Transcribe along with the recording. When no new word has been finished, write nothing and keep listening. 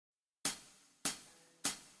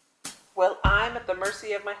Well, I'm at the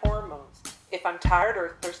mercy of my hormones. If I'm tired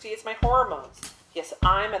or thirsty, it's my hormones. Yes,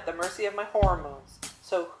 I'm at the mercy of my hormones.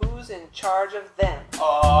 So who's in charge of them?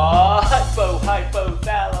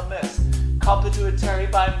 Hypohypothalamus, called pituitary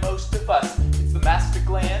by most of us. It's the master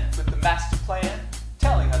gland with the master plan,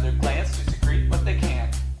 telling other glands to secrete what they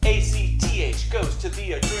can. ACTH goes to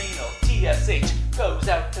the adrenal, TSH goes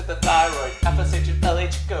out to the thyroid, FSH and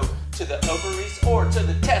LH go to the ovaries or to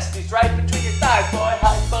the testes right between your thighs, boy.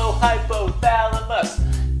 Hypohypothalamus,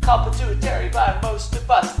 called pituitary by most of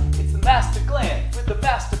us. It's the master gland with the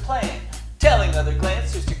master plan, telling other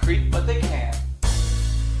glands to secrete what they can.